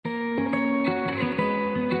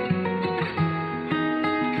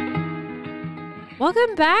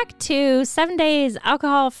Welcome back to 7 Days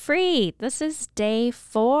Alcohol Free. This is day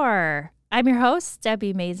 4. I'm your host,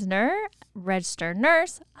 Debbie Maisner, registered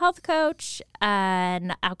nurse, health coach,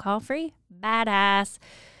 and alcohol-free badass.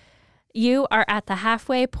 You are at the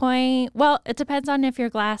halfway point. Well, it depends on if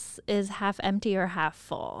your glass is half empty or half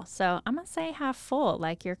full. So I'm going to say half full,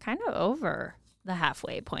 like you're kind of over the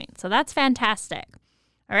halfway point. So that's fantastic.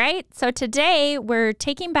 All right. So today we're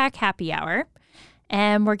taking back happy hour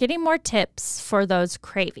and we're getting more tips for those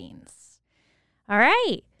cravings. All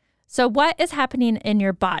right. So what is happening in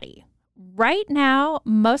your body? Right now,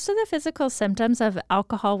 most of the physical symptoms of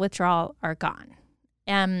alcohol withdrawal are gone.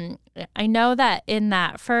 I know that in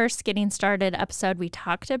that first Getting Started episode, we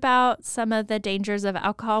talked about some of the dangers of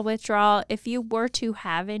alcohol withdrawal. If you were to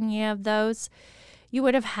have any of those, you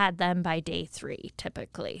would have had them by day 3,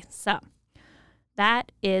 typically. So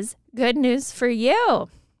that is good news for you.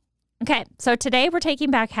 Okay, so today we're taking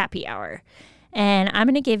back happy hour, and I'm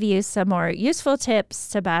going to give you some more useful tips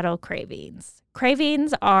to battle cravings.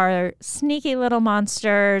 Cravings are sneaky little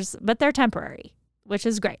monsters, but they're temporary, which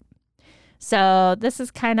is great. So this is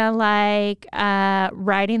kind of like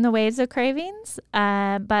riding the waves of cravings,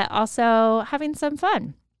 but also having some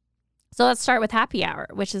fun. So let's start with happy hour,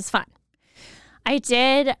 which is fun. I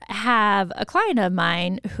did have a client of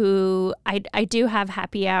mine who I do have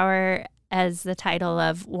happy hour as the title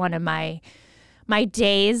of one of my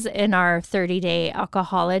days in our 30-day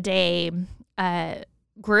alcohol-a-day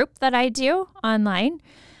group that I do online.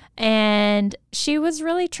 And she was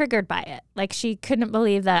really triggered by it. Like, she couldn't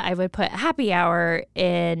believe that I would put happy hour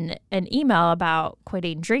in an email about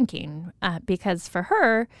quitting drinking because for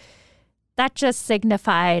her, that just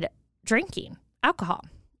signified drinking alcohol.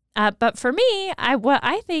 But for me, what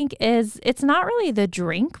I think is it's not really the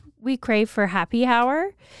drink we crave for happy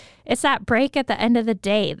hour. It's that break at the end of the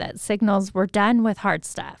day that signals we're done with hard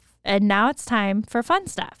stuff. And now it's time for fun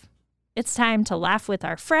stuff. It's time to laugh with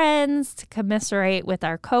our friends, to commiserate with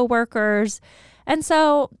our coworkers. And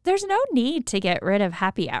so there's no need to get rid of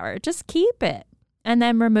happy hour. Just keep it and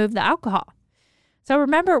then remove the alcohol. So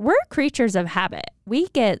remember, we're creatures of habit. We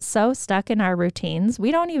get so stuck in our routines,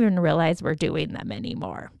 we don't even realize we're doing them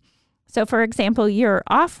anymore. So for example, you're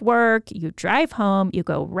off work, you drive home, you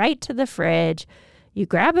go right to the fridge, you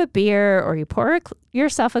grab a beer or you pour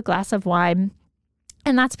yourself a glass of wine,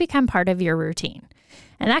 and that's become part of your routine.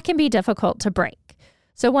 And that can be difficult to break.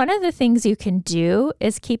 So one of the things you can do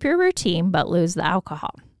is keep your routine, but lose the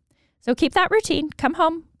alcohol. So keep that routine, come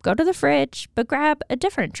home, go to the fridge, but grab a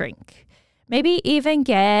different drink. Maybe even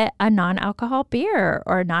get a non-alcohol beer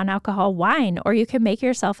or a non-alcohol wine, or you can make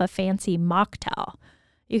yourself a fancy mocktail.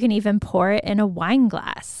 You can even pour it in a wine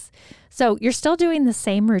glass. So you're still doing the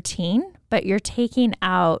same routine, but you're taking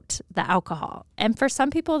out the alcohol. And for some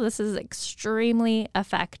people, this is extremely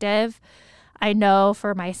effective. I know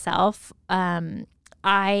for myself,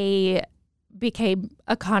 I became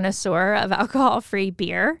a connoisseur of alcohol-free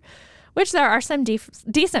beer, which there are some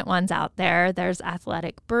decent ones out there. There's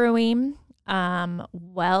Athletic Brewing,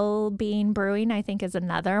 Well-Being Brewing, I think is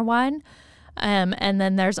another one. And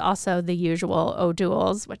then there's also the usual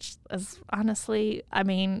O'Doul's, which is honestly, I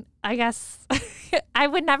mean, I guess I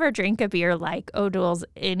would never drink a beer like O'Doul's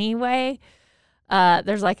anyway.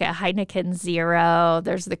 There's like a Heineken Zero.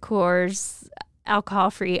 There's the Coors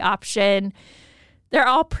alcohol-free option. They're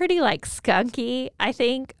all pretty like skunky, I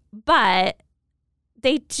think, but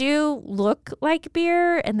they do look like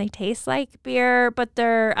beer and they taste like beer, but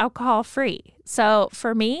they're alcohol-free. So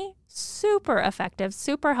for me, super effective,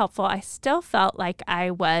 super helpful. I still felt like I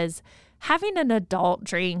was having an adult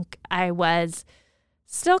drink. I was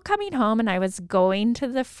still coming home and I was going to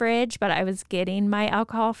the fridge, but I was getting my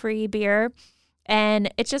alcohol-free beer.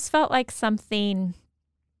 And it just felt like something,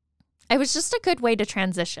 it was just a good way to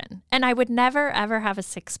transition. And I would never, ever have a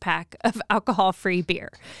 6-pack of alcohol-free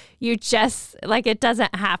beer. You just, like, it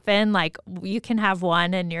doesn't happen. Like, you can have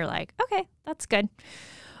one and you're like, okay, that's good.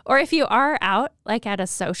 Or if you are out, like at a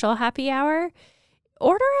social happy hour,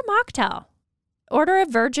 order a mocktail, order a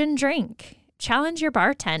virgin drink, challenge your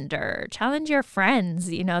bartender, challenge your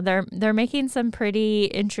friends. You know, they're making some pretty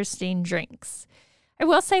interesting drinks. I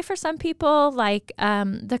will say for some people, like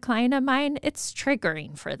the client of mine, it's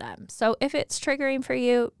triggering for them. So if it's triggering for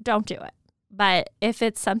you, don't do it. But if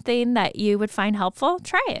it's something that you would find helpful,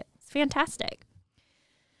 try it. It's fantastic.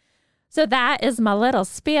 So that is my little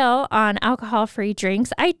spiel on alcohol-free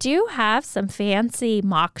drinks. I do have some fancy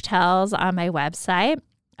mocktails on my website.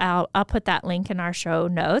 I'll put that link in our show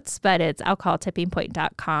notes, but it's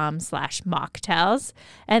alcoholtippingpoint.com/mocktails.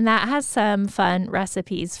 And that has some fun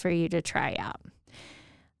recipes for you to try out.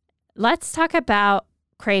 Let's talk about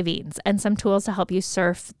cravings and some tools to help you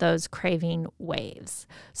surf those craving waves.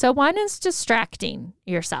 So one is distracting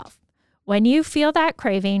yourself. When you feel that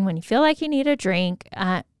craving, when you feel like you need a drink,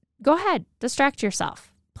 go ahead, distract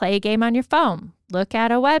yourself. Play a game on your phone, look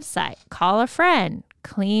at a website, call a friend,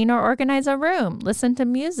 clean or organize a room, listen to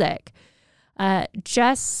music.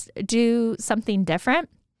 Just do something different.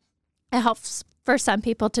 It helps for some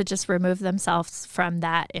people to just remove themselves from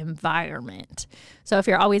that environment. So if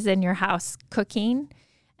you're always in your house cooking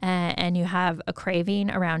and you have a craving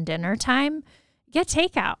around dinner time, get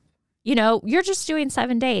takeout. You're just doing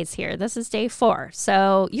 7 days here. This is day 4.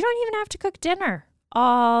 So you don't even have to cook dinner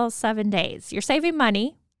all 7 days. You're saving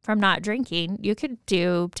money from not drinking. You could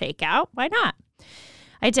do takeout. Why not?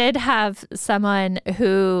 I did have someone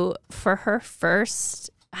who, for her first,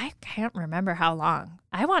 I can't remember how long.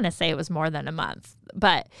 I want to say it was more than a month,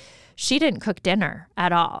 but she didn't cook dinner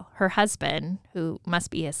at all. Her husband, who must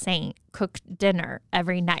be a saint, cooked dinner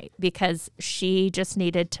every night because she just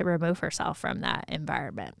needed to remove herself from that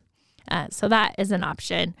environment. So that is an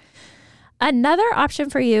option. Another option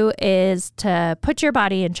for you is to put your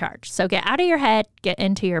body in charge. So get out of your head, get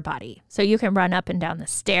into your body. So you can run up and down the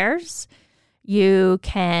stairs. You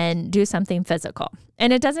can do something physical.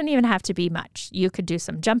 And it doesn't even have to be much. You could do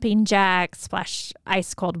some jumping jacks, splash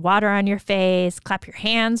ice cold water on your face, clap your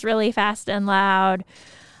hands really fast and loud.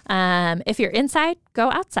 If you're inside,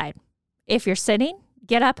 go outside. If you're sitting,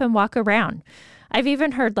 get up and walk around. I've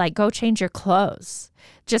even heard go change your clothes.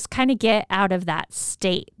 Just kind of get out of that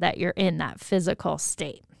state that you're in, that physical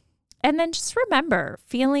state. And then just remember,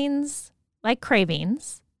 feelings like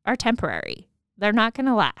cravings are temporary. They're not going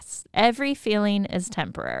to last. Every feeling is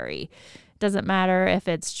temporary. Doesn't matter if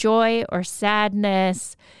it's joy or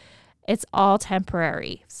sadness. It's all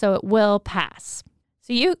temporary. So it will pass.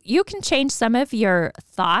 So you can change some of your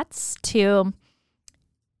thoughts to,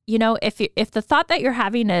 if the thought that you're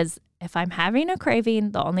having is, if I'm having a craving,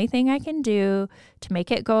 the only thing I can do to make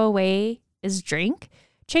it go away is drink.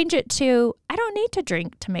 Change it to, I don't need to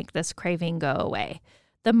drink to make this craving go away.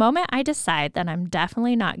 The moment I decide that I'm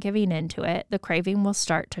definitely not giving into it, the craving will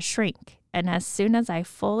start to shrink. And as soon as I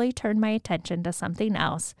fully turn my attention to something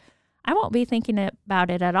else, I won't be thinking about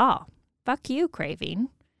it at all. Fuck you, craving.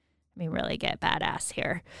 Let me really get badass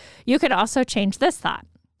here. You could also change this thought.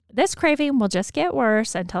 This craving will just get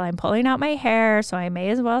worse until I'm pulling out my hair, so I may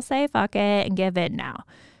as well say fuck it and give in now.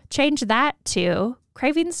 Change that to,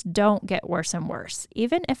 cravings don't get worse and worse.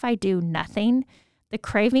 Even if I do nothing, the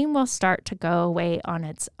craving will start to go away on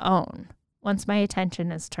its own once my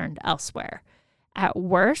attention is turned elsewhere. At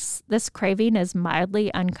worst, this craving is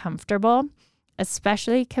mildly uncomfortable,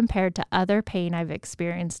 especially compared to other pain I've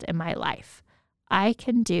experienced in my life. I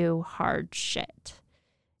can do hard shit.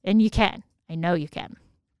 And you can. I know you can.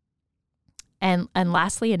 And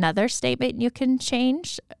lastly, another statement you can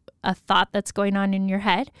change, a thought that's going on in your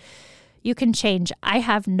head. You can change, I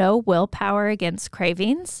have no willpower against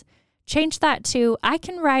cravings. Change that to, I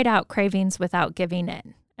can ride out cravings without giving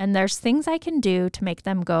in. And there's things I can do to make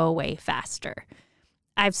them go away faster.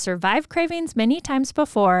 I've survived cravings many times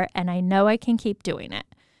before, and I know I can keep doing it.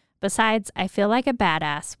 Besides, I feel like a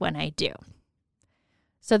badass when I do.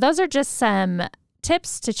 So those are just some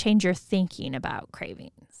tips to change your thinking about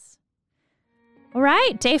cravings. All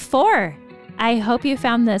right, day 4. I hope you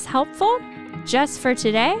found this helpful. Just for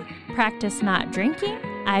today, practice not drinking.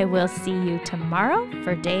 I will see you tomorrow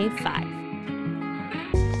for day 5.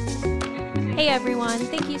 Hey everyone,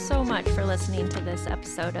 thank you so much for listening to this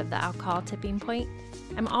episode of the Alcohol Tipping Point.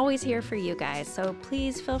 I'm always here for you guys, so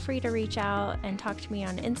please feel free to reach out and talk to me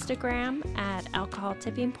on Instagram at Alcohol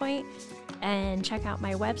Tipping Point and check out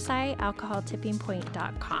my website,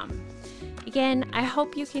 alcoholtippingpoint.com. Again, I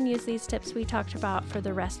hope you can use these tips we talked about for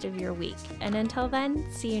the rest of your week. And until then,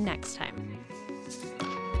 see you next time.